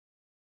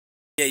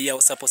Yeah,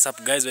 what's up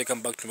guys,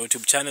 welcome back to my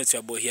YouTube channel. It's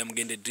your boy here,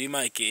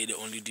 𝕗𝕚𝕣𝕚𝕚, aka the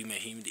only dreamer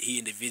here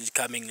in the village,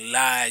 coming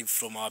live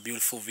from our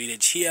beautiful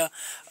village here,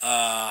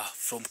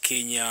 from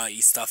Kenya,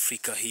 East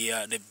Africa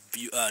here, the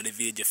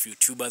village of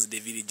YouTubers, the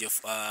village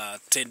of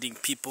trending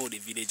people, the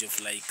village of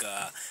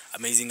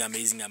amazing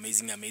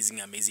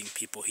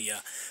people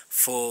here.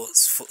 So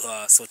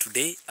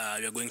today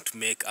we are going to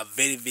make a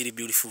very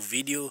beautiful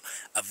video,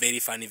 a very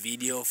funny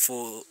video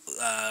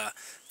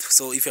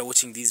so if you are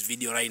watching this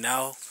video right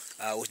now,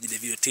 watch the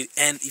video till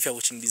end. If you are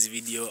watching this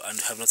video and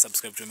have not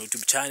subscribed to my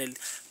YouTube channel,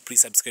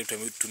 please subscribe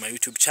to my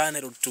YouTube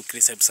channel. Road to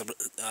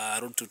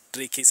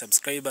 3K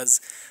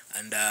subscribers,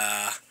 and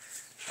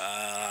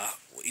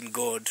in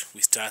God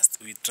we trust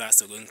we're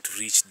going to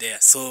reach there.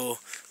 So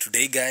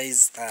today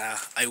guys,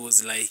 I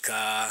was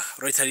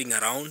loitering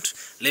around.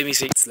 Let me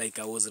say it's like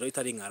I was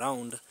loitering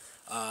around.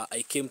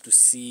 I came to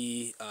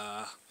see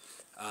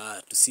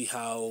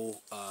how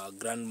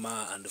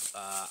grandma and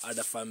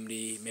other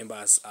family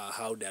members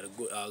how they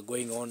are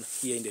going on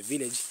here in the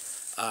village,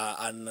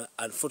 and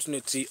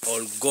unfortunately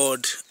all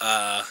God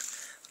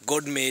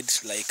made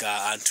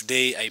and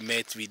today I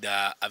met with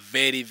a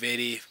very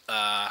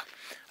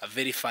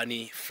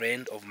funny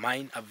friend of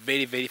mine, a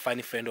very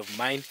funny friend of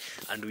mine,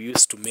 and we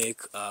used to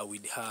make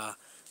with her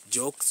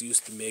jokes,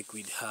 used to make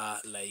with her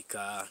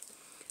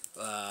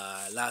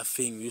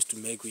laughing, we used to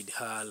make with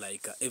her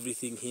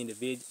everything here in the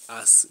village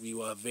as we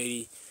were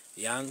very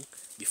young,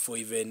 before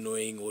even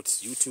knowing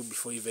what's YouTube,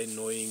 before even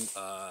knowing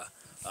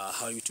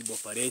how YouTube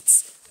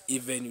operates.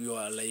 Even we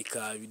were we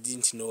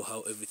didn't know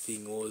how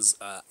everything was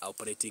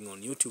operating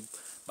on YouTube.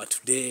 But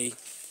today,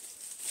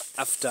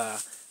 after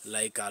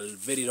a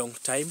very long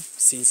time,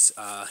 since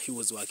he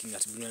was working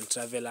at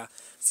𝕝𝕚,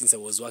 since I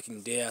was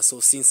working there,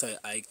 so since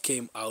I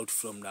came out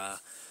from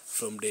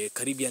the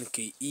Caribbean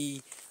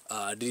KE,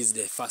 this is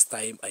the first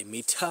time I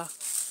meet her,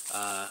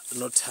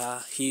 not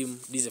her, him.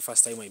 This is the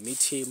first time I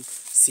meet him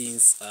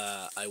since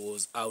I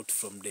was out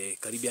from the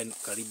Caribbean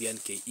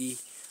KE,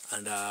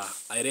 and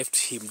I left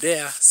him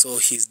there. So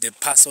he's the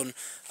person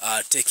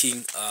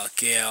taking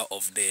care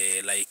of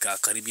the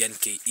Caribbean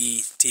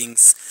KE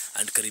things,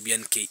 and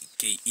Caribbean KE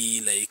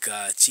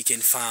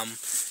chicken farm,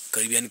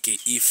 Caribbean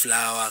KE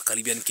flower,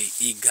 Caribbean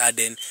KE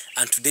garden.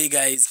 And today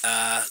guys,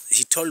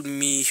 he told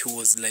me he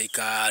was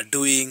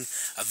doing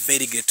a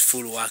very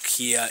grateful work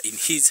here in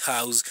his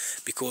house,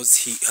 because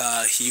he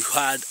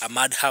had a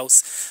mud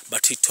house,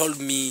 but he told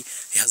me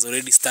he has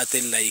already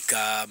started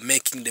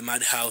making the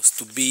mud house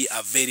to be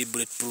a very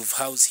bulletproof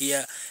house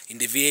here in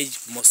the village.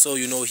 So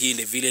here in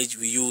the village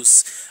we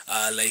use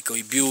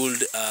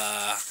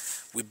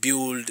we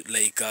build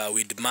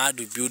with mud.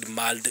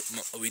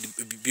 We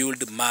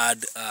build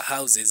mud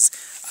houses,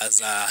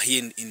 as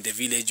here in the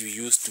village we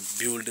used to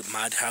build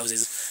mud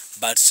houses.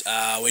 But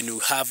when you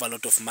have a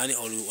lot of money,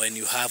 or when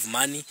you have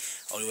money,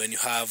 or when you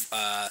have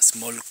a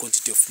small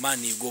quantity of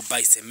money, you go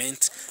buy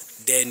cement.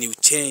 Then you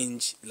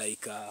change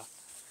the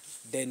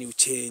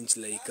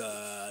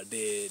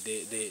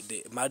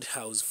mud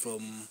house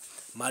from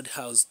mud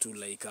house to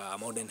a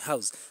modern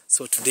house.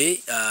 So today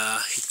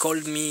he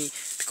called me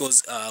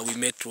because we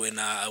met when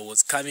I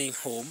was coming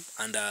home,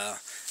 and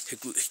he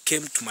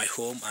came to my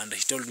home, and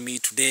he told me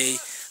today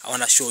I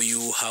want to show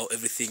you how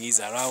everything is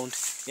around.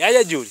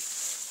 Yeah, Julie,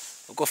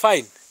 uko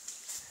fine?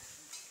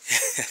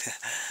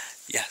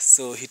 Yeah,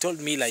 so he told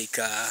me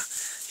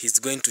he's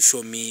going to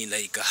show me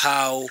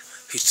how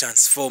he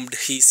transformed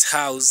his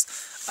house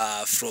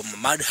from a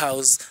mud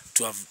house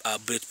to a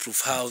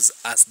bulletproof house,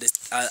 as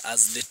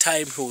the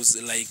time he was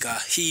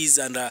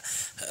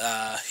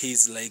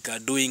he's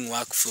doing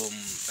work from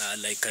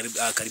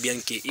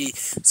Caribbean KE.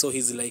 So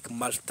he's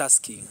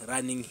multitasking,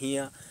 running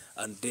here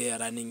and there,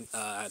 running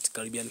at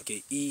Caribbean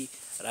KE,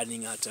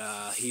 running at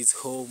his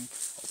home,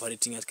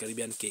 operating at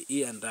Caribbean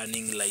KE, and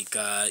running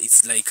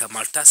it's a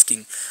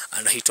multitasking.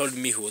 And he told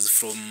me he was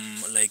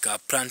from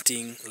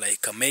planting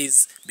a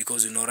maize,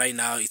 because right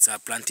now it's a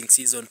planting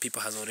season.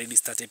 People has already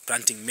started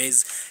planting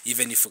maize.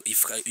 Even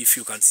if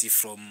you can see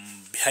from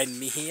behind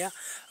me here,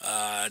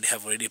 they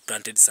have already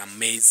planted some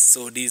maize.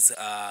 So this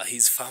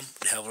his farm,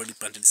 they have already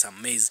planted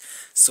some maize.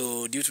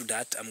 So due to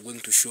that, I'm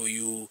going to show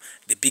you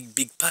the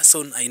big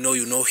person. I know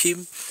you know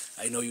him.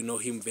 I know you know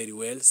him very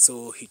well.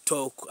 So he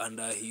talk, and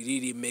he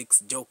really makes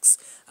jokes,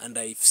 and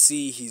I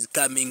see he's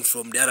coming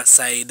from the other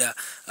side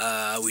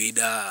with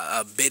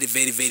a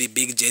very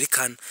big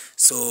jerrycan.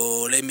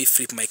 So let me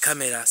flip my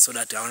camera so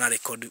that I wanna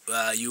record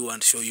you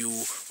and show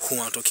you who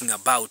I'm talking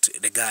about,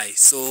 the guy.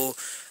 So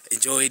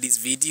enjoy this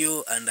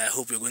video, and I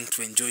hope you're going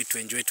to enjoy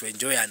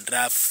and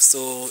laugh.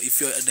 So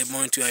if you're at the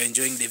moment you are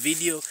enjoying the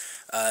video,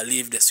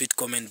 leave the sweet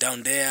comment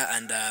down there,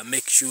 and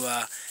make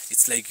sure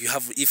it's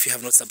if you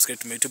have not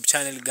subscribed to my YouTube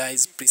channel,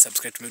 guys, please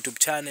subscribe to my YouTube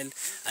channel.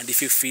 And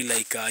if you feel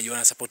you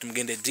want to support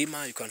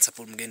𝕝𝕚𝕚𝕚, you can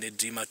support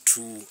𝕝𝕚𝕚𝕚𝕚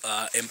through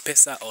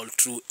M-Pesa, or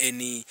through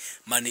any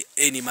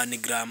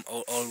MoneyGram,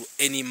 or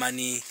any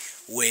money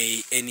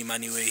way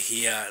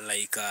here.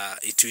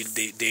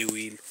 They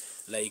will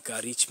like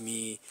reach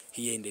me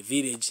here in the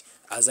village.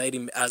 As I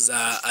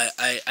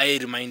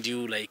remind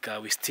you, like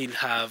we still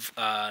have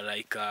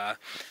the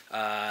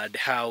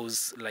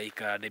house, like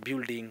the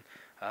building.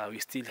 We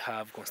still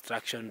have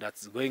construction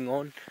that's going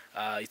on.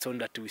 It's on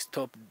that we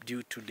stopped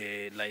due to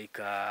the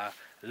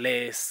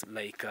less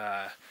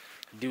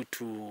due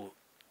to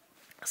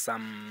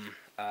some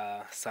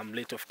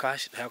rate of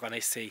cash. How can I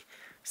say,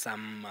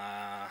 some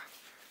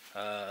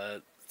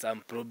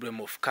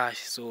problem of cash,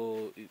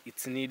 so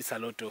it needs a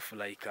lot of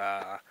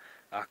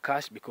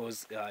cash,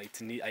 because I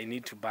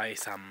need to buy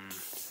some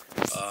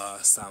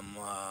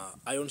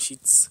iron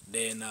sheets,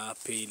 then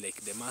pay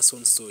like the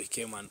mason, so he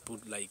came and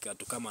put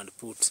to come and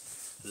put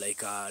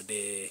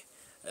the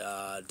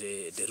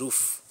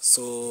roof.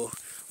 So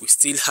we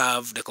still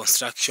have the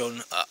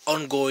construction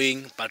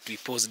ongoing, but we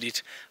paused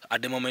it.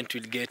 At the moment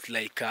we'll get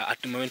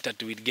at the moment that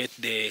we'll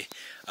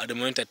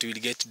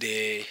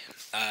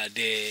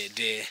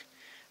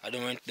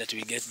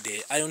get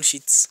the iron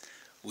sheets,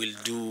 we'll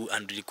do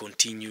and we'll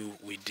continue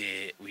with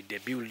the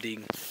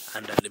building,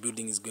 and the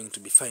building is going to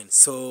be fine.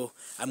 So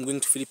I'm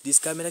going to flip this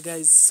camera,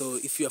 guys. So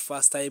if you are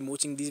first time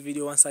watching this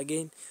video, once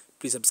again,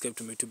 please subscribe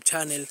to my YouTube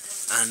channel,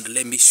 and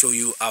let me show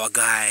you our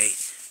guy.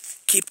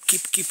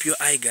 Keep your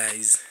eye,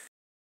 guys.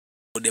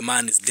 The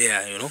man is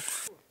there, you know.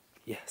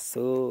 Yeah,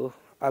 so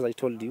as I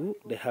told you,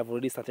 they have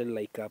already started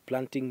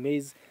planting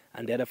maize,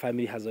 and the other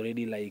family has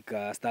already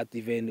start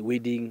even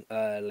weeding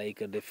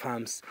the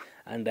farms.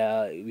 And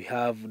we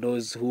have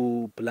those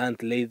who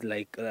plant late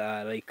like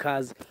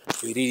us.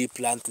 We really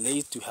plant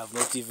late. We have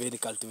not even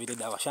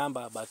cultivated our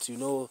shamba, but you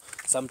know,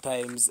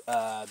 sometimes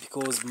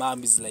because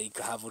mom is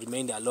have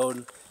remained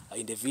alone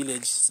in the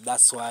village,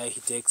 that's why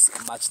it takes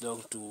much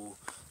long to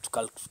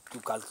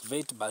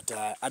cultivate. But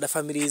other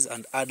families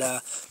and other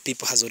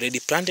people has already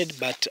planted.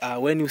 But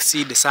when you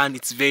see the sun,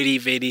 it's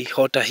very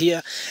hotter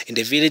here in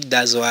the village.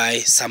 That's why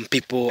some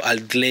people are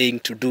delaying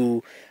to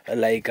do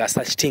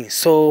such things.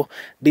 So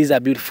this is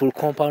a beautiful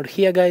compound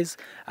here, guys.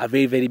 A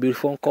very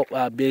beautiful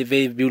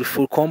very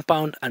beautiful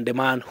compound, and the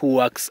man who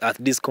works at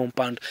this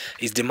compound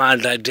is the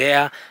man right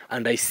there.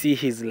 And I see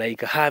he's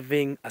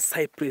having a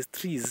cypress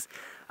trees,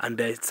 and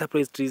the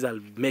cypress trees are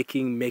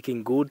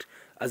making good.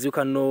 As you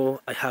can know,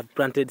 I have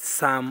planted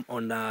some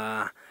on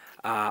my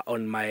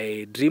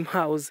dream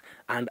house,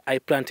 and I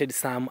planted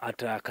some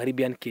at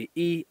Caribbean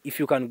KE. If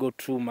you can go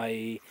through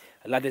my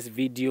latest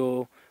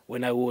video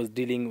when I was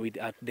dealing with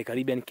at the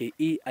Caribbean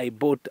KE, I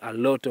bought a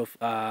lot of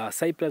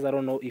cypress. I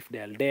don't know if they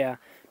are there,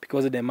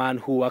 because the man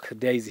who works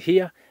there is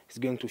here. He's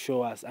going to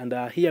show us. And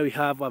here we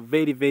have a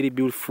very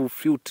beautiful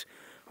fruit.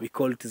 We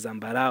call it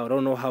zambarao. I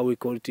don't know how we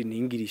call it in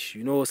English.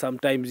 You know,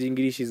 sometimes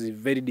English is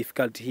very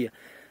difficult here.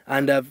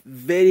 And a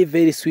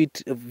very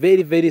sweet,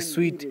 very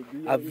sweet,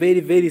 a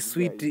very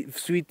sweet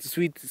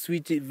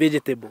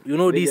vegetable. You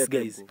know, these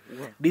guys,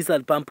 these are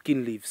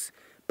pumpkin leaves.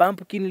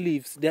 Pumpkin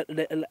leaves.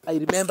 I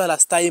remember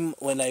last time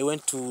when I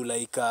went to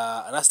the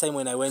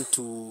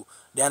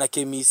Anna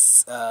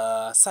Chemist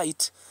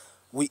site,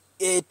 we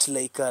ate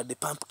the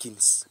pumpkin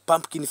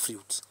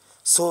fruit.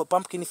 So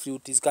pumpkin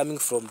fruit is coming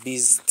from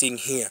this thing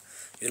here,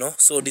 you know.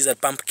 So these are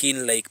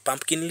pumpkin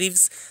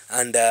leaves,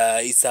 and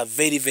it's a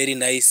very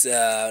nice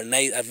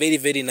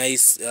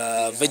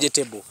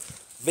vegetable.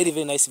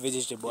 Very nice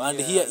vegetable. Yeah. And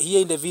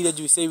here in the village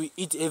we say we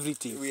eat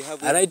everything. We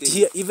have right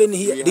here, even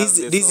here, this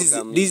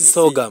is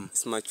sorghum.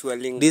 It's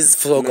maturing. This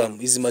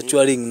sorghum is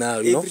maturing now,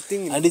 you know.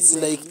 And it's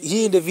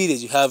here in the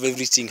village you have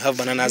everything. You have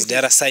bananas the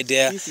other side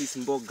there. This is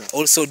mboga.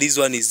 Also this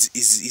one is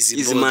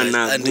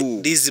managu.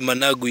 And this is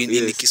managu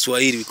in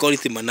Kiswahili. We call it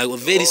managu.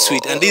 Very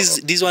sweet. And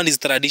this one is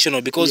traditional,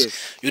 because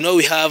you know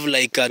we have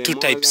two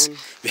types.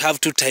 We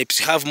have two types.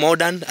 We have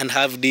modern and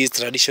have this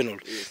traditional.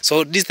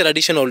 So this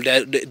traditional,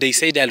 they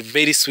say they are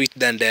very sweet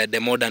than the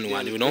modern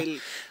one, you know.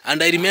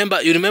 And you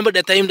remember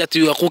the time that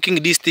we were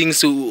cooking these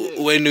things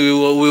when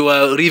we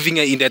were living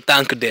in the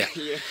tank there.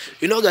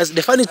 You know, guys,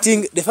 the funny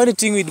thing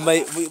with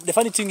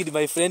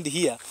my friend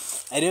here,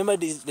 I remember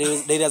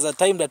there was a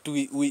time that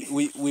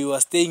we were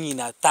staying in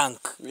a tank.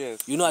 Yes.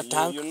 You know a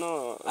tank?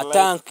 A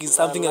tank is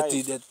something that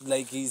is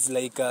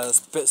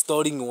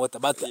storing water.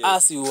 But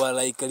us, we were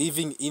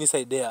living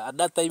inside there. At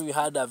that time, we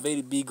had a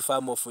very big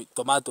farm of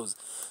tomatoes.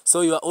 So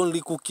we were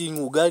only cooking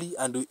ugali,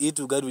 and we eat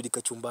ugali with the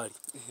kachumbari.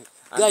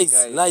 Guys,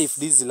 life,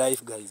 this is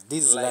life, guys.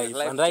 This is life.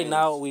 And right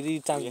now, we really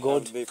thank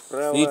God. We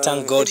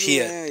thank God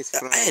here.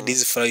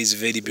 This flower is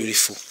very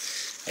beautiful.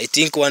 I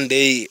think one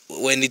day,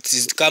 when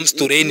it comes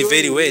to rain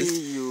very well,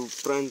 you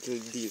plant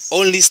this.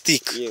 Only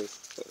stick. Yes.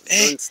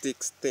 Don't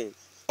stick stem.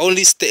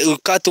 Only you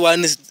cut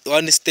one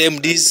stem.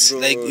 This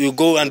you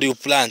go and you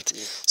plant.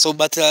 Yes. So,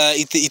 but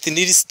it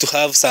needs to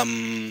have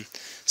some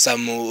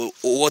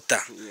water.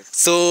 Yes.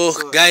 So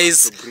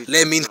guys,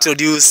 let me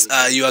introduce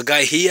your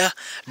guy here.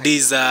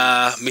 This is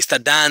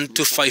Mr. Dan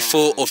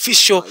 254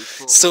 official.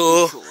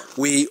 So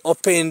we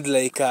opened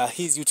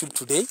his YouTube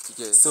today.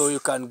 Yes. So you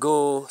can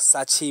go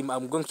search him.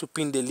 I'm going to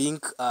pin the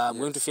link. I'm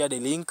going to share the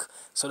link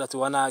so that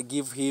we wanna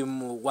give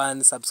him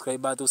 1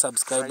 subscriber, 2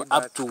 subscriber,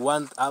 up to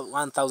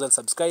 1,000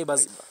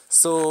 subscribers.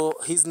 So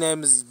his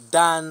name is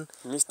Dan,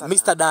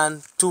 Mr.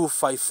 Dan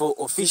 254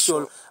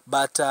 official.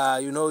 But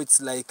you know, it's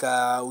like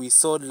we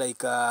sold like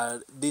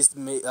this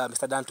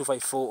Mr. Dan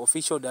 254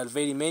 official. There are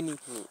very many,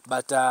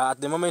 but at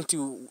the moment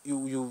you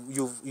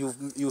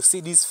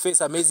see this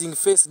face, amazing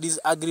face, this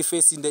ugly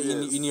face in the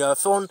in your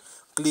phone.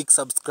 Click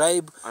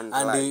subscribe and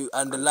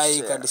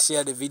like and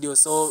share the video.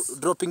 So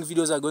dropping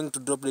videos are going to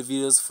drop the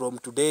videos from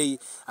today,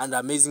 and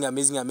amazing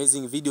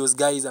videos,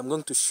 guys. I'm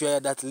going to share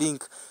that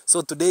link.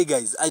 So today,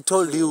 guys, I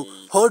told you,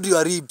 hold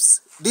your ribs.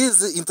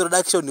 This is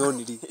introduction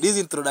only. This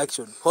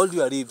introduction. Hold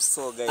your ribs.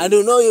 So, guys, and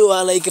you know you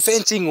are like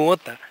fetching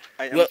water.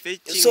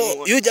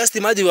 So you just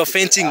imagine you are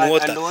fetching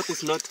water. And what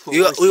is not for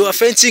you are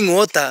fetching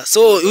water.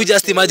 So you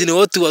just imagine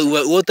what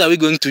are we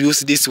going to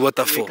use this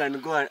water for? We can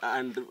go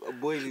and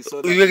boil it.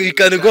 So you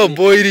can go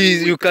boil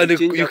it. You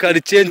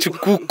can change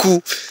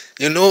cuckoo.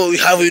 You know, we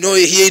have, you know,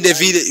 here in the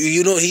village,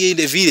 you know, here in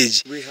the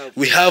village,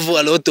 we have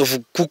a lot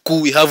of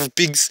cuckoo. We have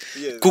pigs.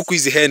 Yes. Cuckoo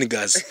is hen,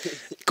 guys.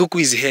 Cuckoo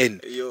is hen.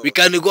 We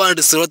can go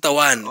and slaughter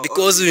one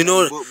because you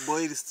know,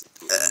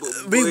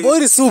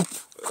 boil soup.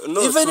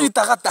 No, even with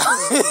takata.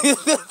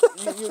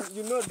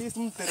 you know this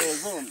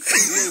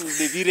𝕿𝕤𝕣𝕚,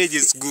 the village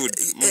is good.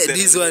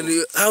 This one,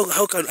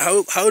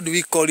 how do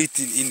we call it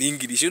in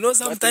English? You know,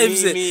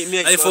 sometimes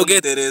I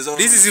forget.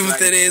 This is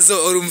𝕿𝕤𝕚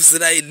or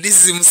𝕿𝕤𝕚.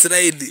 This is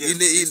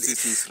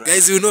𝕿𝕤𝕚.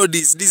 Guys, you know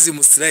this. This is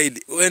𝕿𝕤𝕚.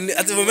 When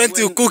at the moment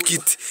you cook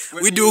it,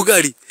 we do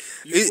ugali.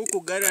 You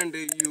cook ugali and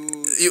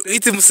you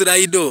eat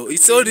𝕿𝕤𝕚.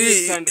 It's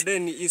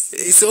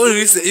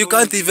only you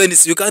can't even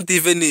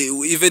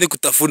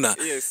kutafuna.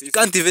 You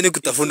can't even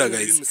kutafuna,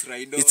 guys.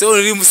 It's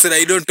only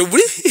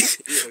𝕿𝕤𝕚.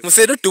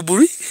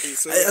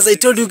 As I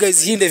told you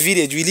guys, here in the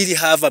village we really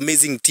have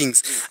amazing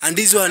things. And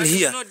this one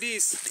here,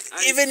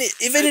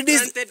 even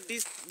this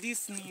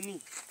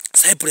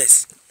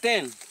cypress,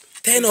 10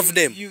 of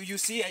them. You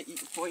see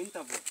for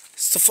interval.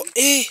 So for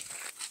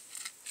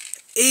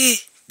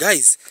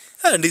guys,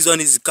 and this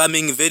one is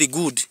coming very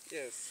good.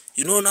 Yes.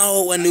 You know,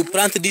 now when you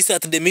plant this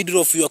at the middle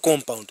of your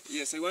compound,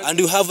 yes, and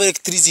you have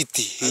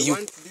electricity, I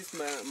want this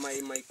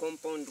my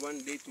compound one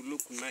day to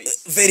look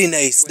nice. Very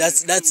nice.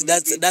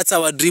 That's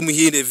our dream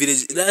here in the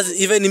village. That's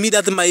even me.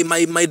 That's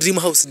my dream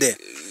house there.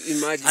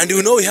 Imagine. And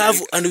you know we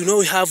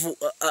have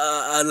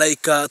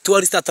like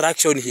tourist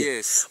attraction here.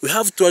 Yes. We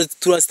have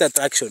tourist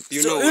attraction.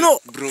 You know,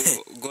 bro.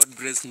 God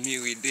bless me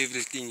with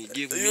everything He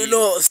gave me. You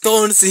know,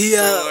 stones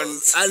here,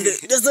 and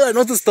just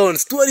not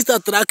stones. Tourist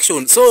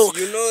attraction. So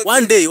you know,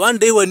 one day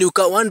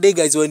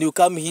guys, when you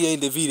come here in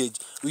the village,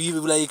 we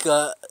like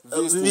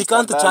we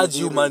can't charge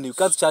you money. We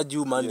can't charge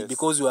you money, yes,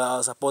 because you are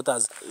our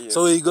supporters. Yes.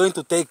 So we're going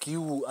to take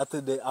you at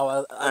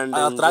our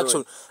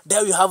attraction.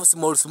 There we have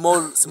small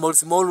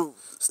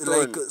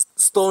like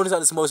stones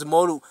and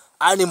small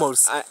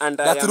animals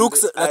that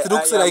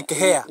looks like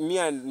hair. Me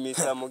and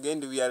Mr.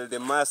 Mugendi, we are the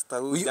master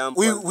who jump.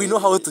 We know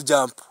how to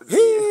jump.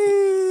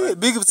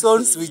 Big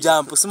stones we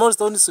jump, small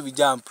stones we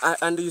jump.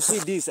 And you see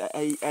this,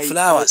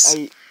 flowers.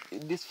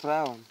 This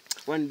flower.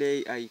 One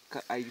day I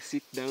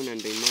sit down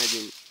and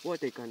imagine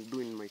what I can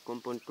do in my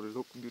compound to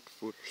look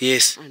beautiful.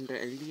 Yes. And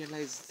I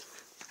realized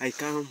I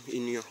come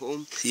in your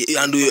home,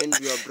 and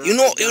you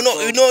know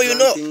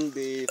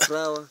the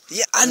flower.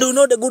 Yeah, and you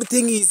know the good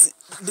thing is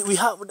we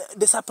have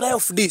the supply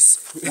of this.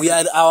 We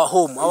are our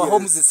home. Our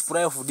home is the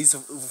supply of this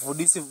for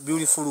this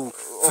beautiful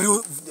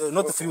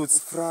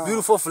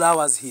beautiful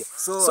flowers here.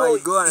 So I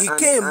go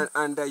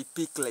and I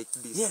pick like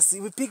this. Yes,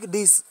 we pick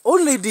this,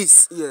 only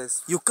this.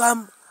 Yes. You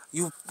come.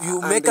 You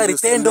make a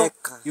retendo,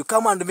 you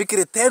come and make a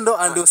retendo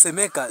and you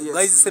semeka. Yes.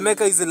 Guys,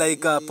 semeka is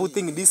like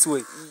putting this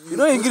way. You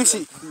know English?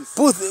 Like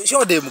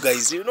show them,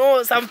 guys. You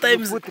know,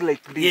 sometimes you put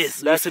like this.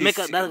 Yes, that's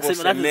semeka. That is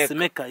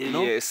semeka. You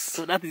know. Yes.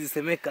 So that is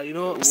semeka. You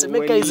know,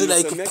 semeka is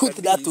like put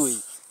that way.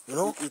 You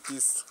know. It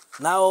is.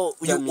 Now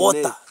you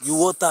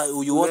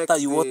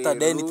water,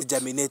 then it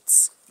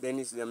germinates. Then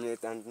it's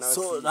germinated, and now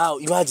so now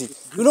imagine,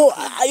 you know,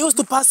 I used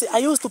to pass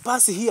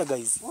here,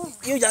 guys.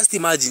 You just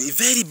imagine, it's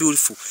very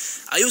beautiful.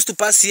 I used to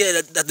pass here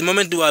at the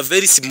moment. You are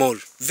very small,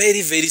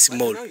 very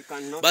small.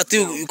 But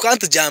you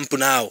can't jump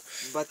now.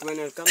 But when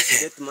I come to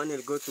get money,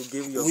 I'll go to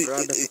give your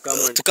brother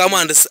to come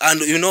and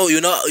you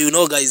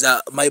know, guys.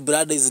 My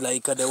brother is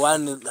like the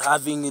one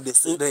having the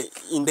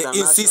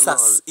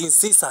incisors,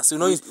 you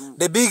know,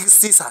 the big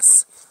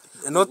scissors.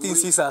 Not in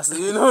scissors,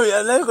 you know, we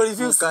are like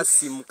confused.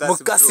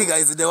 Mukasi,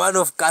 guys, the one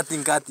of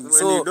cutting. When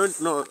so you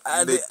don't know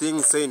the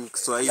thing saying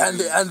Swahili.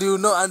 And you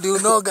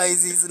know,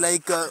 guys, is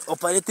like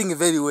operating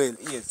very well.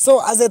 Yes.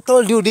 So as I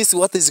told you, this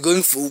what is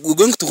going for. We're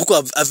going to cook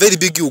a very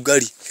big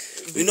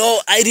ugali. You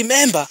know, I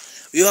remember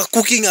we were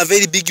cooking a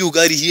very big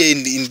ugali here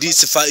in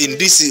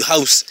this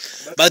house.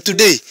 But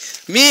today,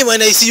 me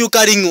when I see you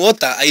carrying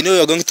water, I know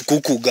you're going to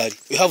cook ugali.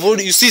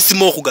 You see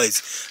smoke,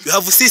 guys. You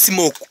have see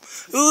smoke.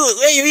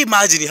 When you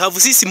imagine, you have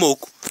see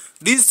smoke.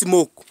 This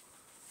smoke.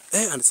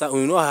 And so,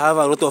 you know, I have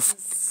a lot of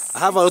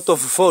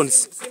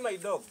phones. See my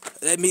dog.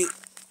 Let me.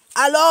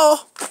 Hello.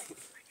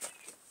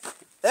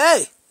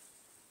 Hey.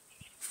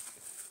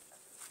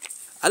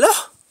 Hello?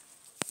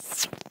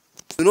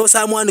 You know,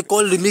 someone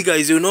called me,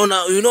 guys. You know,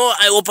 now,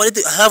 I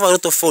have a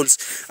lot of phones.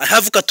 I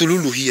have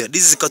Katululu here.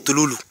 This is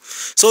Katululu.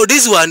 So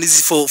this one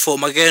is for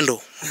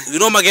Magendo. You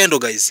know Magendo,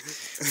 guys?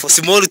 For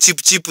small, cheap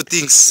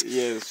things.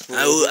 Yes.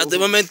 At the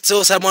moment,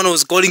 so someone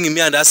was calling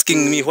me and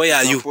asking me, where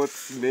are you?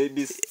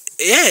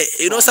 Yeah,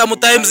 you know,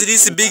 sometimes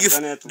these big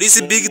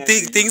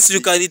things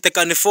they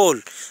can fall,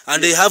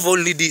 and they have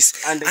only this.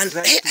 And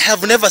I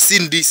have never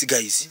seen this,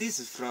 guys. This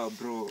is proud,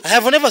 bro. I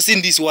have never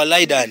seen this one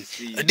lie down.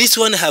 This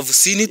one I have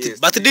seen it, yes,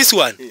 but this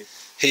one,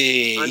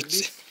 hey,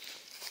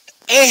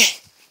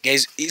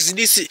 guys, is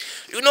this,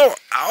 you know,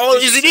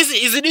 is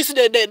this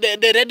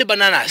the red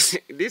bananas?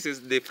 This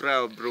is the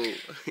proud, bro.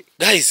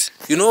 Guys,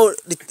 you know,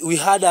 we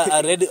had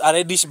a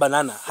reddish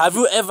banana. Have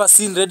you ever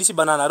seen reddish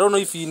banana? I don't know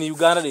if in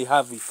Uganda they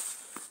have it.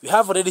 We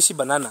have a reddish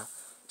banana.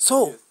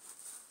 So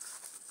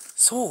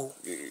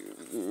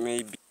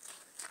maybe.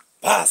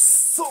 Pass.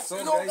 So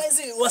you know,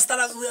 guys,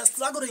 we are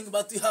struggling,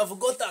 but we have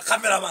got a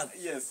cameraman.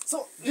 Yes.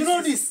 So you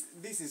know this?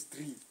 This is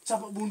tree.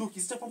 Chapa bunduki.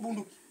 It's chapa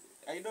bunduki.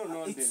 I don't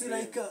know. It's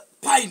like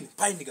pine,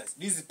 guys.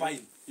 This is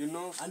pine. You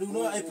know. And you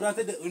know, I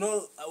planted. You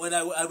know, when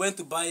I went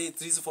to buy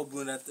trees for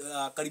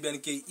Caribbean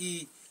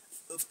KE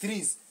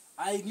trees,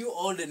 I knew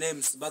all the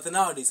names, but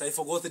nowadays I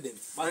forgot them.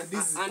 But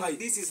this is pine.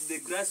 This is the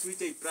grass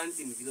which I planted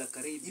in Villa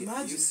Caribbean.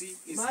 Imagine, you see,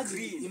 it's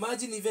green.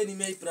 Imagine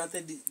even I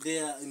planted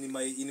there in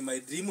my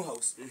dream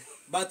house.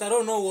 But I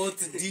don't know what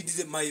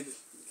did my.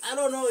 I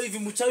don't know if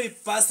Muchawi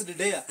passed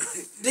there.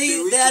 They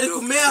are you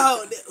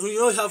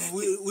know, have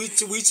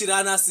which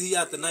runners here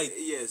at night.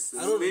 Yes.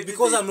 I don't know,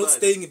 because I'm not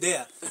staying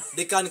there.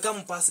 They can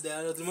come past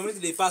there. At the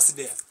moment they pass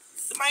there,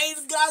 my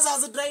grass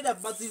has dried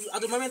up. But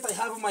at the moment I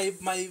have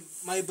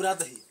my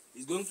brother here.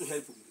 He's going to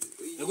help me.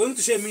 They're going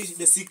to share me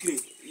the secret.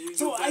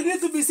 So I need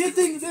to be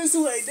sitting this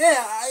way there.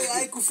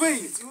 I could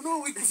faint. You know,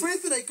 we could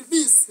faint like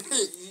this.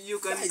 You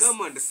can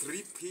come and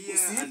sleep here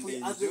and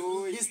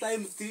enjoy. This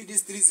time,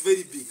 this tree is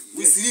very big.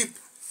 We sleep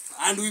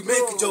and we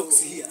make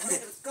jokes here.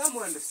 Come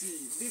and see.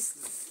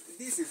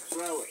 This is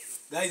flower.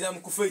 Guys,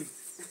 I'm faint.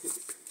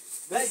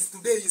 Guys,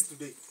 today is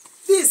today.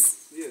 This.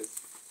 Yes.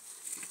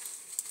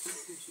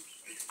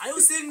 Are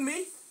you seeing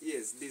me?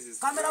 Yes, this is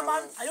cameraman.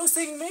 flower. Are you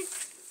seeing me?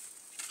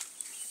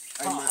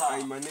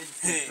 I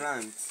managed to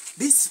plant.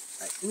 This,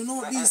 you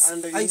know, this.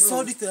 I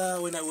saw it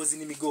when I was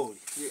in Migori.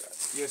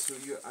 Yes,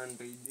 and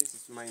this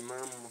is my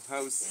mom's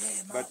house.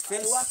 Yeah, but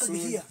first soon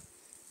here.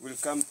 We'll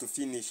come to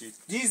finish it.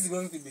 This is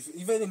going to be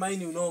even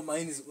mine. You know,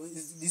 mine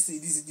this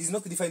is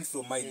not different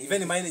from mine.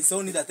 Even mine is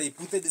only that I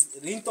put this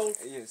lintel.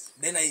 Yes.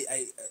 Then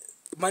I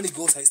money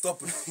goes, I stop.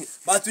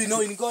 But we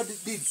know in God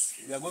deeds,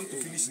 we are going to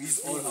finish these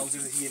all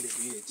houses here in the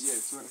village.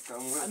 Yes,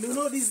 welcome. And you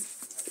know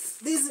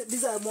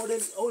these are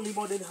only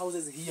modern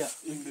houses here.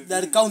 They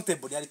are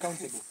countable.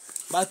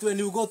 But when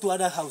you go to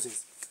other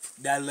houses,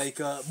 they are like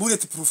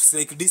bulletproofs,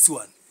 like this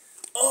one.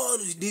 All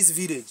this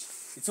village,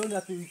 it's only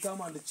that we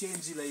come and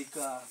change like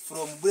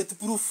from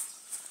bulletproof,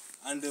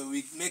 and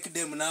we make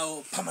them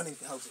now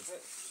permanent houses.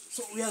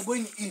 So we are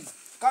going in.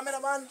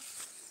 Cameraman,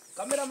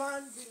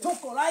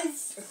 tuko live.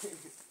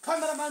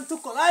 Cameraman,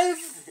 tuko live.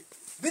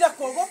 Bila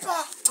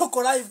kuogopa,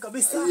 tuko live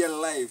kabisa. We are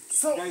live.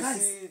 So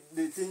guys, see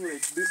the thing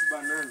like this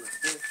banana.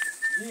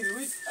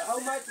 How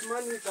much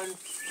money you can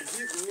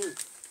give me?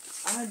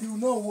 And you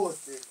know what?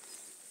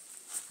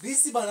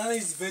 This banana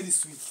is very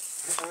sweet.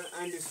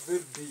 And it's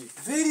very big.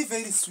 Very,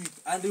 very sweet.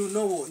 And you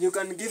know what? You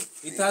can give.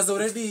 It has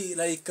already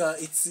like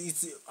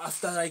it's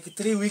after like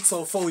 3 weeks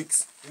or 4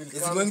 weeks.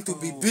 It's going to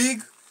be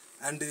big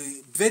and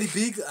very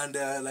big and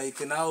like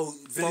now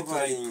ready to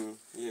ripe.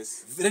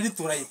 Yes. Ready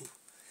to ripe.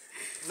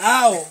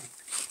 Now,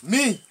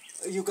 me.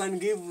 You can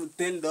give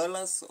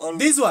 $10 or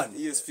this one?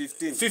 Yes,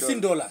 $15.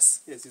 $15.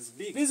 Yes, it's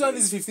big. This one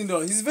is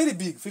 $15. It's very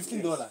big,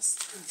 $15. Yes.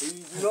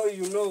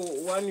 You know,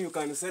 one you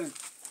can sell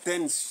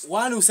 10.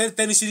 One who sell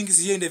 10 shillings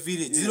here in the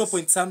village, yes.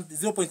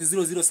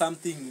 0.00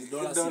 something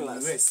dollars in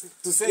the US.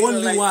 To sell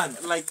only like, one.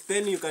 Like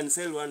 10, you can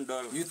sell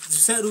 $1.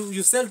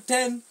 You sell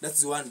 10,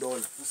 that's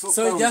 $1.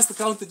 So just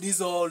count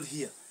these all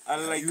here.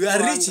 Like we are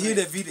rich here in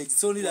the village.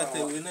 It's only that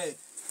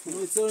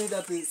it's only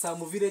that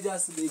some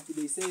villagers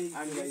they say. And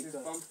like, this is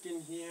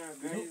pumpkin here,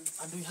 guys. You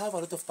know, and we have a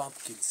lot of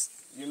pumpkins.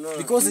 You know,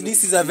 because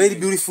this is a very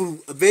beautiful,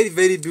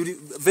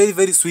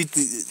 very sweet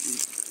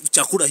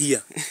chakura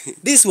here.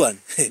 This one.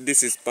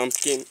 This is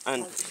pumpkin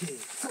and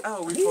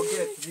we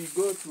forget we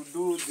go to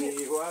do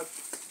the work.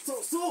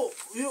 So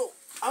you know,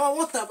 our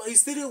water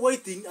is still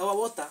waiting. Our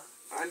water.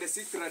 And the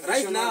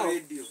traditional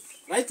radio.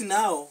 Right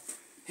now,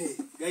 hey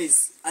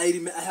guys, I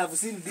have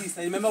seen this.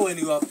 I remember when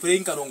you were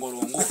playing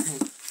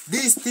Karongorongo.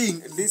 This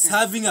thing is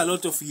having a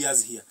lot of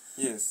years here.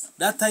 Yes.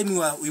 That time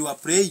we were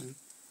praying.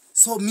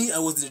 So me, I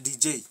was the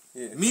DJ.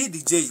 Yeah. Me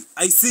DJ,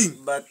 I sing.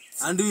 But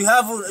and we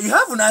have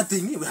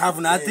nothing. We have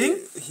nothing.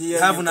 Here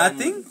we have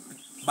nothing.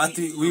 But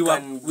you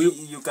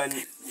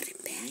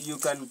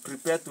can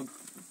prepare to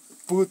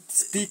put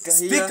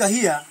speaker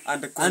here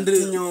and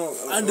continue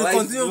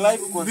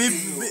life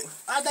continue.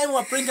 At time we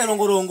were praying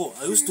Karongorongo,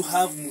 I used to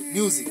have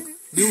music.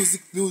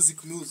 Music.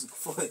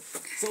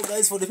 So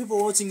guys, for the people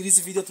watching this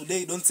video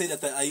today, don't say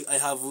that I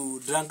have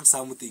drunk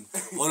something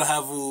or I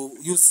have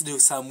used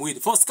some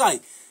weed. For Sky,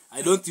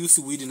 I don't use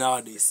weed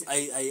nowadays.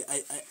 I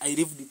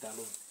leave it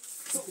alone.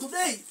 So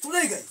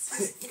today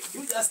guys,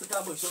 you just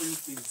come and show you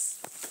things.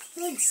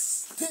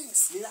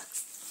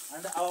 Relax.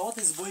 And our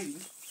water is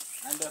boiling.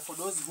 And for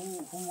those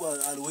who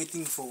are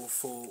waiting for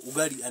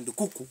ugali and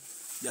kuku,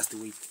 just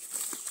wait.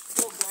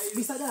 So guys,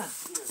 Mr. Dan,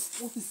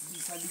 what is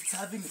this? And it's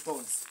having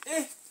thorns.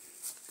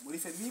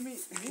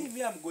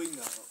 Me, I'm going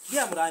now. Me,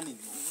 I'm running.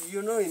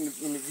 You know, in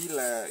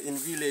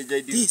village,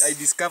 I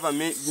discover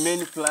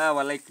many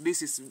flower. Like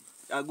this is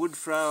a good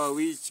flower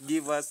which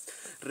give us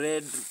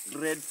red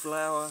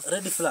flower.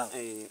 Red flower.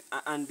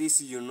 And this,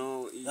 you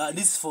know,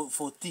 this is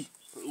for tea.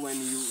 When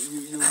you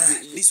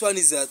this one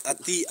is a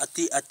tea.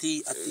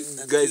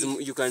 Guys,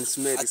 you can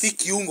smell a tea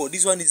kiungo.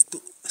 This one is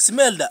to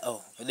smell that.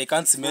 Oh, they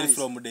can't smell nice.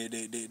 From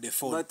the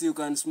phone. But you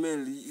can smell.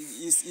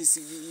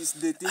 Is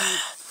the thing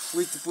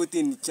which put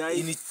in chai.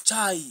 In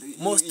chai,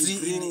 mostly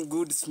bring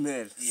good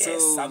smell. Yes,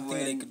 so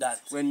something like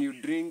that. When you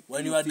drink,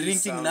 when you are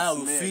drinking now,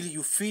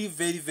 you feel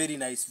very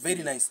nice,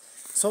 very nice.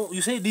 So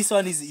you say this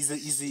one is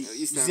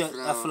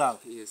a flower.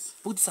 Yes.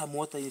 Put some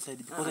water inside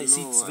because I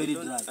see it's very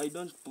dry. I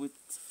don't put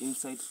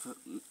inside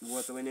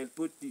water. When I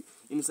put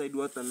inside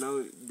water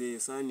now, the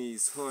sun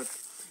is hot.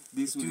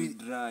 This will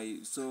dry.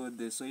 So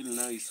the soil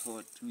now is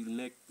hot. Will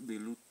make the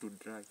root to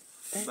dry.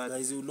 But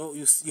guys, you know,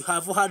 you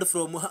have heard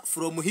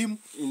from him.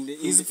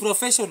 He's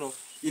professional.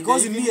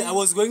 Because me, I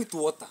was going to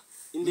water.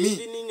 In the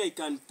evening, I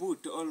can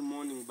put all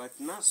morning, but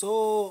now.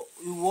 So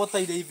you water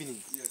in the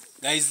evening. Yes.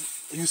 Guys,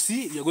 you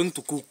see, you're going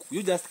to cook.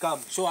 You just come.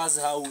 Show us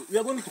how we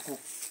are going to cook.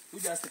 You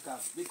just come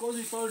because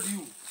we told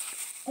you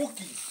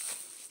cooking.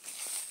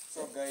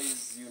 So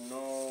guys, you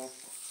know.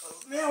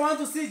 Me, I want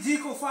to see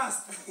Jiko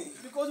first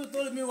because you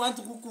told me you want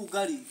to cook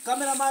ugali.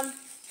 Cameraman,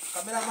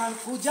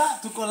 kuja,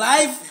 tuko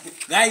live.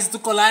 Guys,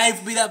 tuko live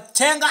bila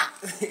chenga.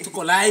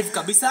 Tuko live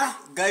kabisa.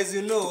 Guys,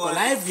 you know. Tuko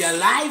live, we are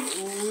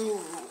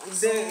live.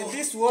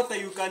 This water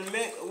you can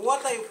make.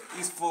 Water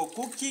is for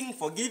cooking,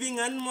 for giving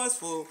animals,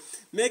 for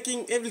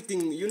making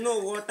everything. You know,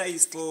 water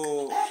is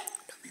for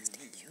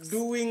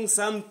doing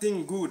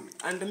something good.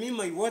 And me,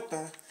 my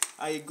water,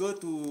 I go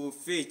to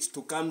fetch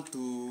to come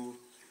to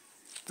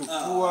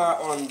pour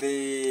on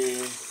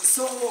the.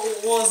 So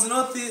we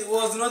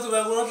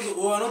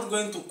were not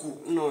going to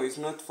cook. No, it's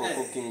not for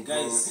cooking,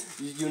 guys.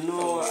 You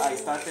know, I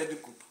started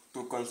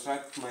to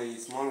construct my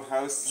small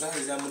house.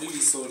 Guys, I'm really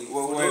sorry.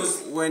 For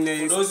those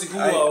who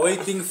are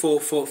waiting for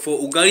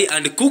ugali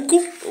and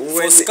kuku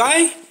for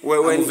Sky,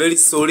 I'm very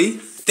sorry.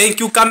 Thank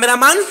you,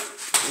 cameraman.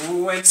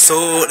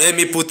 So let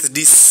me put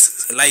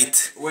this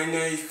light. When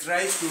I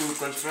try to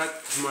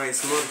construct my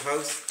small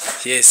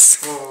house, yes,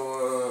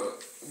 for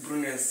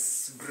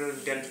Brunel's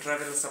brilliant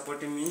travel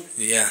supporting me,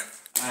 yeah,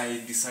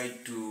 I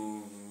decide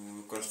to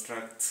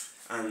construct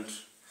and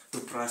to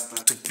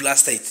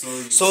plaster it.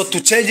 So to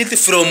change it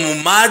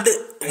from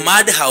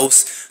mud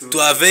house to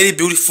a very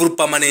beautiful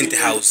permanent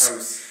house.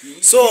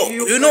 So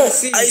you know, I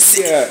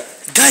see,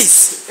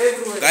 guys.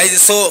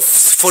 So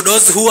for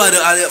those who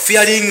are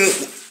fearing,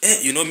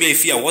 you know me, I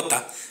fear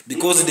water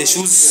because the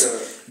shoes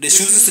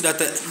that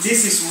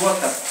this is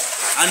water.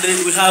 And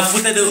we have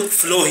put the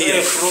floor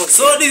here.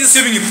 So this is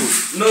swimming pool.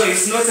 No,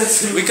 it's not a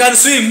swimming pool. We can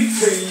swim.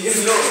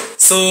 No.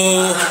 So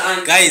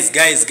guys.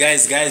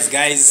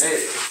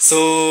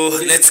 So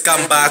let's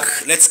come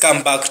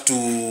back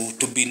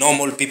to be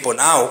normal people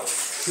now.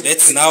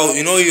 Let's now,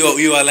 you know,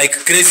 you are like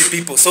crazy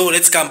people. So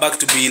let's come back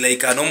to be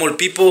like normal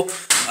people.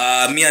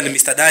 Me and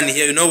Mr. Dan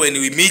here, you know, when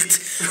we meet,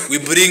 we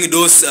bring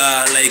those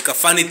like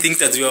funny things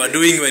that we were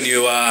doing when we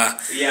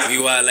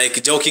were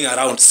like joking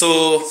around.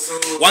 So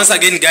once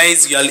again,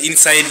 guys, we are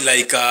inside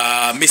like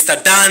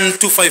Mr. Dan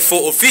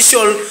 254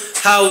 official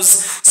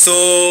house.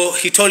 So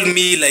he told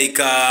me like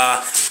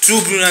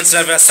true brilliant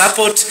driver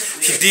support.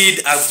 He did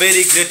a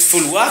very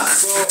grateful work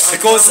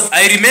because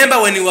I remember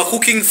when we were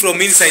cooking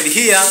from inside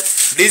here,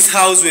 this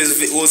house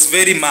was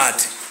very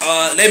mad.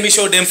 Let me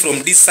show them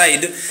from this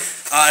side.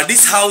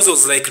 This house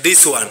was like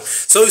this one.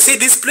 So you see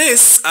this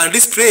place and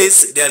this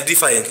place, they are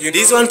different.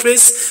 This one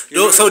place,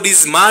 so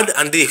this is mud,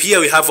 and here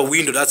we have a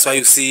window. That's why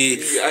you see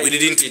we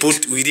left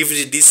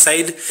it this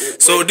side.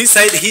 So this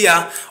side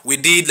here we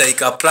did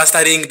like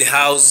plastering the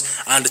house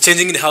and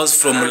changing the house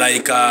from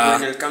like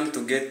when I come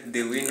to get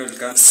the window.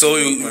 So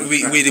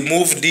we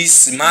remove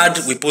this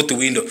mud, we put the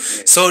window.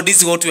 So this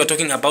is what we are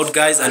talking about,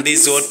 guys, and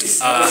this is what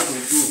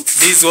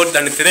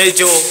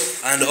𝕋𝕍𝕘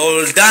and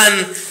all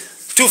done.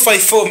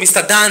 254,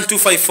 Mr. Dan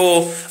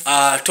 254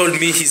 told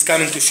me he's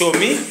coming to show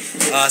me.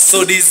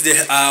 So this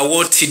is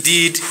what he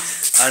did,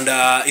 and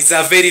it's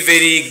a very,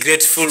 very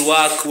grateful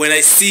work. When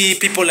I see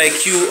people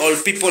like you or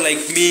people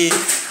like me,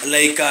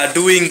 like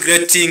doing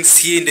great things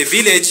here in the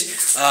village,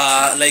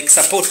 like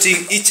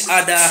supporting each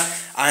other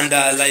and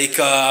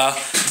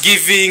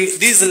giving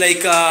this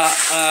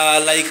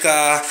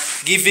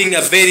giving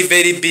a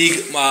very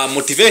big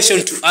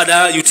motivation to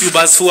other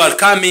YouTubers who are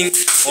coming,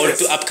 or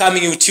to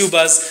upcoming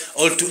YouTubers,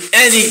 or to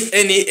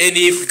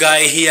any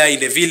guy here in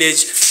the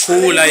village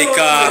who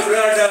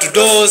to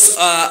those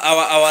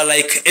our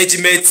age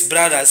mates,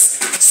 brothers.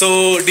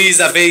 So this is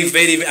a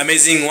very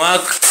amazing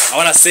work. I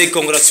want to say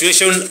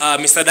congratulations,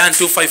 Mr. Dan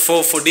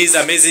 254, for this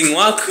amazing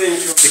work,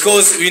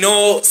 because we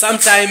know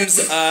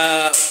sometimes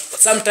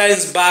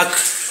back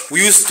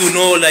we used to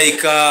know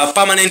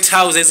permanent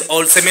houses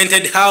or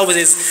cemented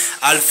houses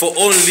are for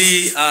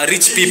only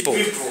rich people.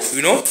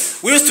 You know,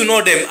 we used to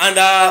know them, and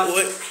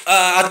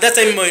at that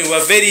time when we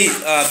were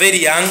very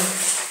young,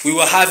 we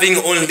were having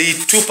only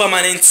 2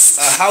 permanent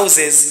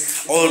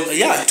houses, or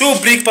 2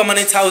 big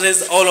permanent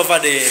houses all over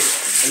the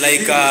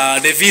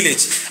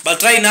village.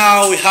 But right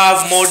now we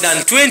have more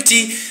than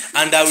 20,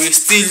 and we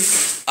still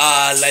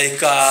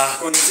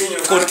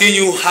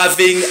continue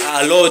having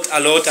a lot.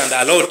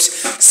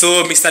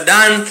 So Mr.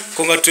 Dan,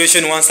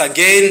 congratulations once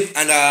again,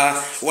 and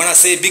want to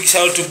say big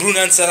shout out to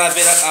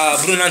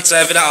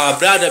𝕝𝕚𝕗𝕚𝕚, our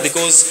brother,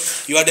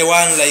 because you are the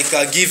one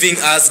giving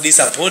us this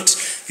support.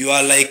 You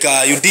are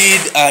you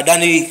did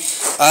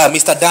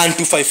Mr. Dan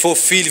 254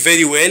 feel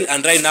very well,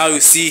 and right now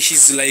you see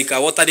he's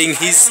watering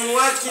his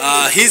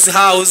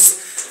house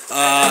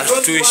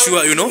to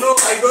ensure, you know. No,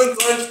 I don't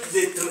want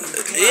the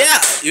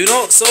yeah, you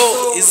know, so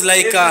it's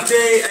every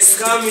day I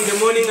come in the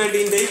morning and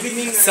in the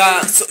evening.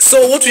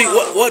 So what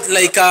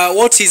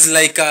he's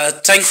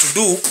trying to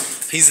do,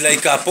 he's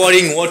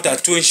pouring water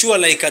to ensure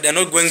they're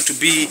not going to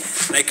be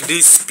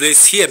this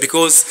place here,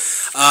 because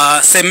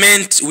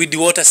cement with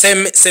water,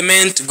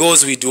 cement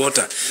goes with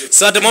water.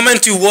 So at the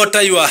moment you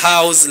water your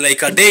house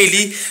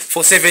daily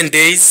for 7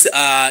 days,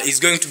 it's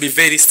going to be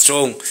very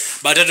strong.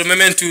 But at the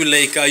moment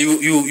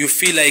you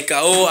feel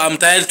oh, I'm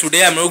tired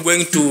today, I'm not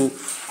going to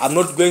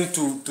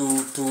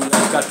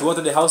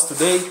water the house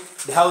today.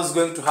 The house is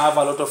going to have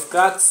a lot of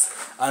cracks,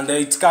 and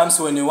it comes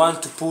when you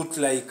want to put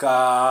you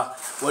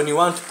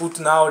want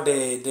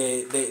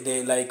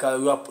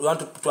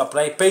to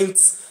apply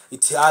paints.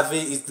 It's heavy.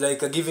 It's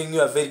giving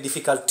you a very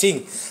difficult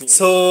thing. Yeah.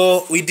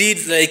 So we did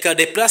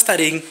the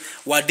plastering.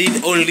 We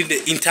did only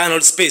the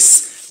internal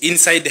space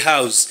inside the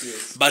house.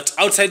 Yes. But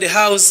outside the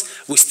house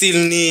we still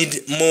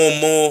need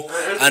more,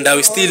 and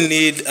we still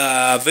need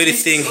very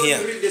thing here.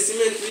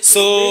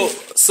 So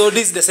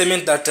this is the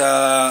cement that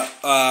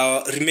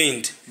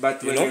remained.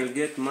 But when I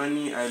get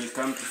money, I will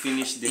come to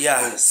finish the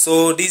house.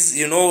 So this,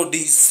 you know,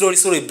 this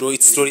slowly bro,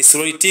 it's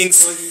slowly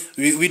things.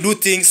 We do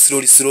things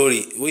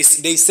slowly.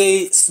 They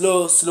say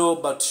slow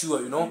but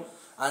sure, you know.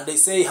 And they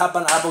say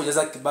happen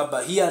just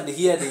kibaba here and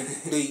here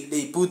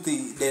they put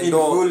the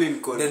door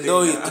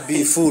to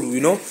be full, you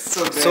know.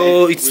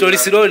 So it's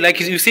slowly like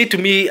you see to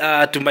me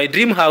to my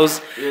dream house.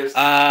 Yes.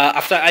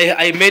 After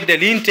I made the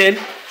lintel.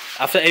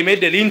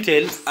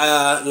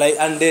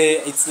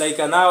 It's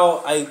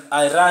now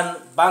I ran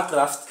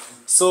bankrupt,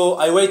 so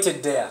I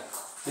waited there,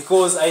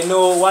 because I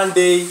know one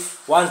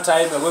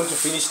time we're going to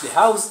finish the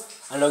house,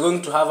 and we're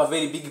going to have a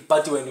very big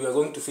party when we are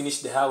going to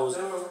finish the house,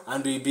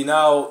 and we'll be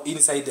now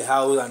inside the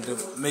house and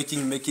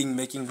making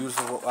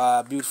beautiful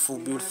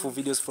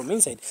videos from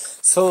inside.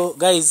 So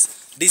guys,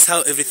 this is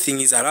how everything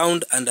is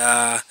around, and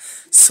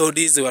so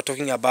this we were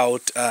talking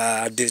about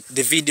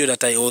the video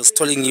that I was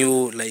telling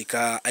you,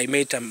 I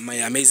met my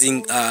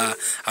amazing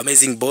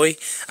boy,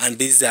 and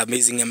this is the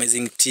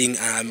amazing thing,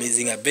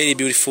 a very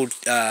beautiful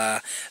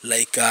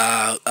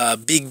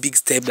big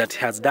step that he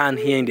has done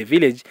here in the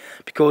village,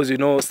 because you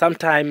know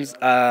sometimes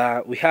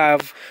we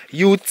have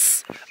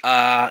youths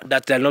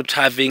that are not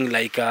having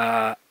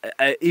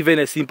even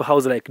a simple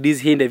house like this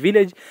here in the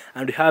village,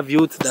 and we have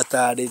youths that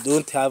they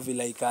don't have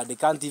they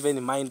can't even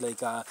mind they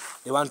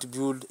want to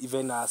build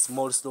even a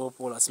small slope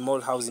or a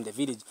small house in the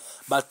village.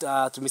 But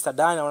to Mr.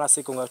 Dan, I want to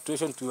say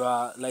congratulations to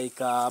your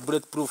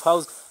bulletproof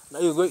house. Now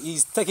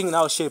he's taking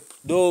now shape,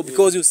 though,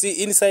 because you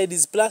see inside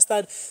is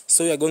plastered,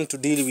 so you are going to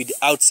deal with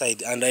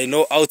outside, and I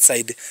know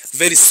outside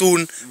very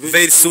soon.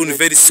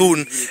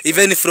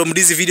 Even from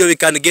this video we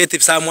can get,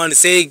 if someone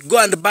say go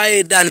and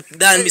buy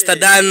Mr.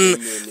 Dan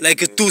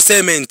 2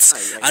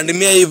 cements, and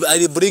me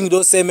I bring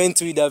those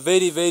cements with a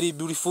very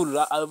beautiful,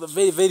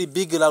 very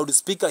big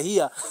loudspeaker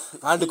here,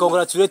 and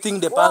congratulating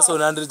the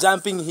person and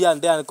jumping here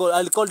and there.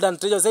 I'll call Dan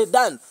Treasure, say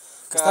Dan.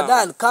 Mr.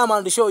 Dan, come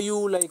and show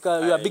you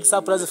your big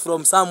surprise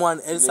from someone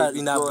else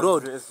in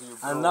abroad.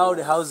 And now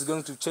the house is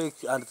going to change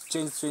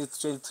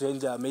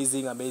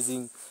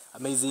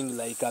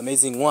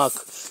amazing work.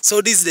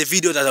 So this is the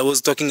video that I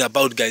was talking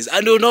about, guys.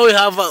 And you know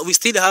we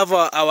still have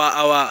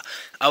our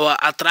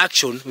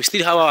attraction. We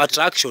still have our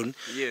attraction.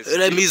 Yes.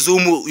 Let me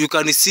zoom. You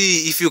can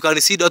see, if you can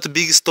see that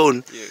big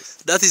stone. Yes.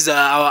 That is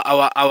our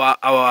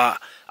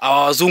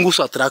Wazungu's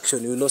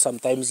attraction. You know,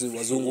 sometimes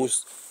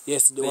Wazungu's.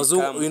 Yes, the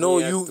Wazungu, you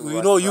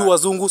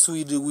Wazungus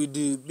with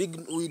the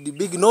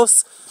big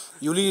nose,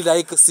 you really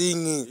like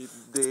seeing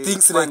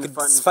things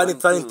funny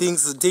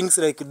things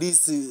like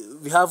this.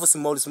 We have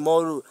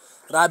small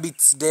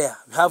rabbits there.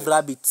 We have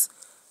rabbits.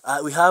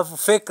 we have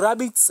fake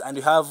rabbits and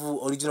we have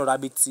original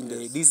rabbits in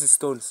these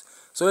stones.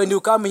 So when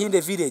you come in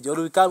the village, or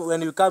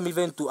when you come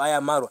even to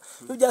𝕬𝕝,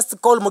 you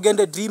just call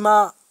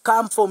𝕬𝕝,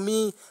 come for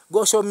me,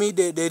 go show me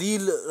the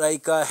real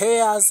like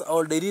hares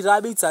or the real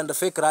rabbits and the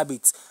fake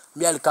rabbits.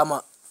 Me I'll come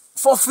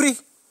for free.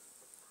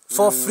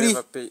 For free,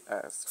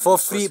 for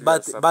free,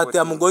 but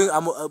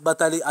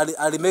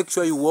I'll make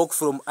sure you walk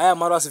from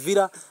𝕬𝕝's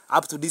villa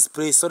up to this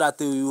place so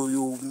that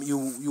you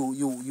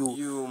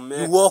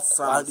walk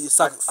and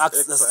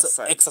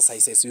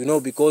exercises, you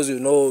know, because you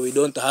know we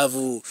don't have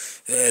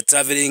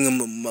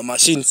traveling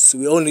machines.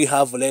 We only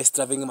have less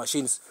traveling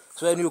machines.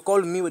 So when you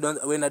call me,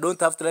 when I don't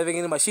have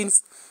traveling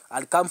machines,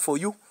 I'll come for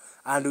you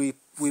and we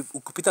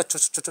kupita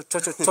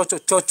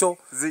chocho.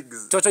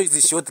 Chocho is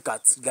the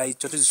shortcut, guys.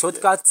 Chocho is the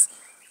shortcut.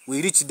 We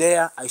reach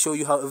there, I show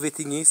you how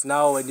everything is.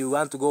 Now when you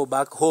want to go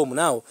back home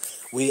now,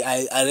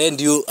 I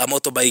rent you a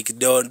motorbike,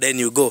 then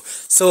you go.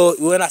 So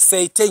we wanna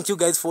say thank you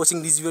guys for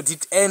watching this video till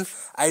the end.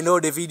 I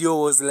know the video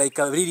was like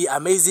really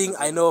amazing.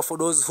 I know for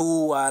those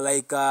who are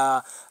like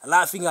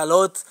laughing a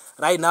lot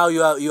right now,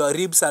 your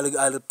ribs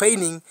are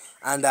paining,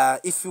 and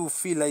if you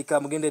feel like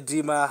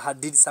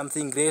𝕬𝕝 did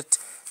something great,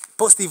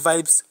 positive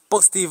vibes,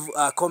 positive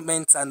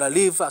comments, and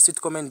leave a sweet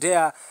comment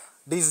there.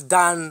 This is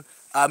Dan,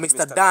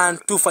 Mr. Dan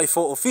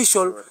 254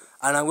 official,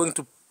 and I'm going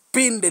to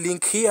pin the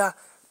link here.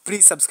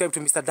 Please subscribe to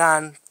Mr.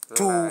 Dan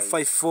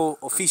 254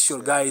 official,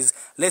 guys.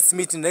 Let's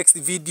meet in the next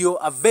video,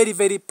 a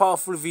very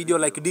powerful video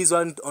like this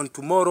one on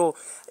tomorrow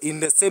in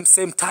the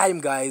same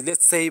time, guys.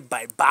 Let's say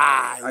bye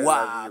bye.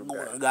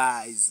 Wow,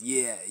 guys.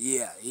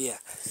 Yeah.